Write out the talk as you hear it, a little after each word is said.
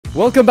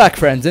Welcome back,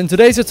 friends. In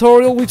today's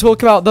tutorial we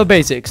talk about the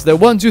basics, the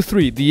 1, 2,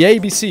 3, the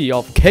ABC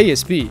of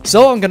KSP.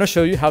 So I'm gonna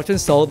show you how to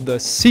install the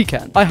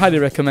CKAN. I highly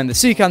recommend the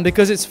CKAN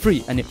because it's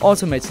free and it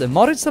automates the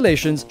mod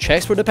installations,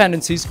 checks for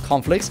dependencies,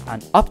 conflicts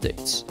and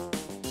updates.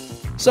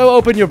 So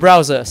open your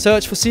browser,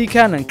 search for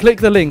CKAN and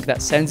click the link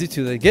that sends you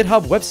to the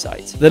GitHub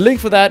website. The link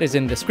for that is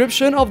in the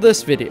description of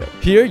this video.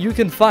 Here you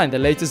can find the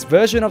latest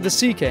version of the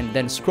CKAN,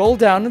 then scroll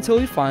down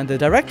until you find the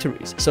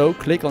directories. So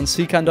click on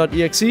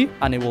ckan.exe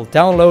and it will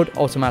download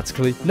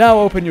automatically. Now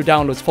open your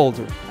downloads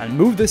folder and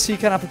move the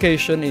CKAN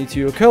application into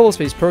your kernel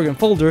space program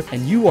folder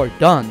and you are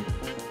done.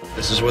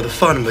 This is where the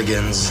fun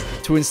begins.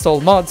 To install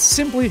mods,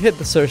 simply hit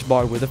the search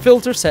bar with a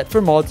filter set for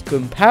mods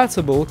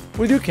compatible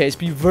with your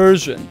KSP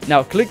version.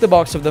 Now click the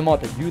box of the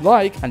mod that you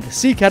like and the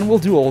CKAN will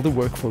do all the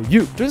work for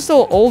you. To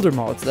install older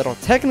mods that are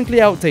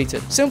technically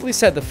outdated, simply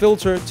set the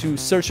filter to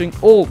searching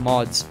all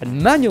mods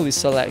and manually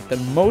select the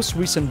most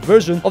recent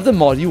version of the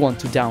mod you want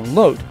to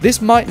download.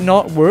 This might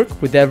not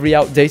work with every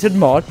outdated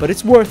mod, but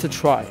it's worth a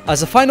try.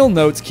 As a final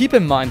note, keep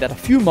in mind that a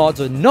few mods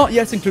are not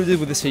yet included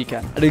with the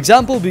CKAN, an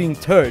example being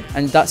Turd,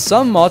 and that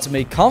some mods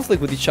may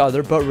conflict with each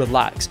other, but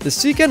relax. The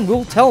CKAN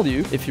will tell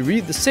you if you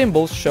read the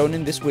symbols shown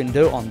in this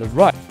window on the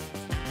right.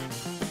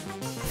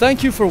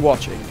 Thank you for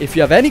watching. If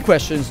you have any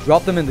questions,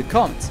 drop them in the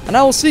comments, and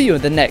I will see you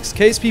in the next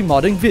KSP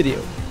modding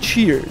video.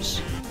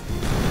 Cheers!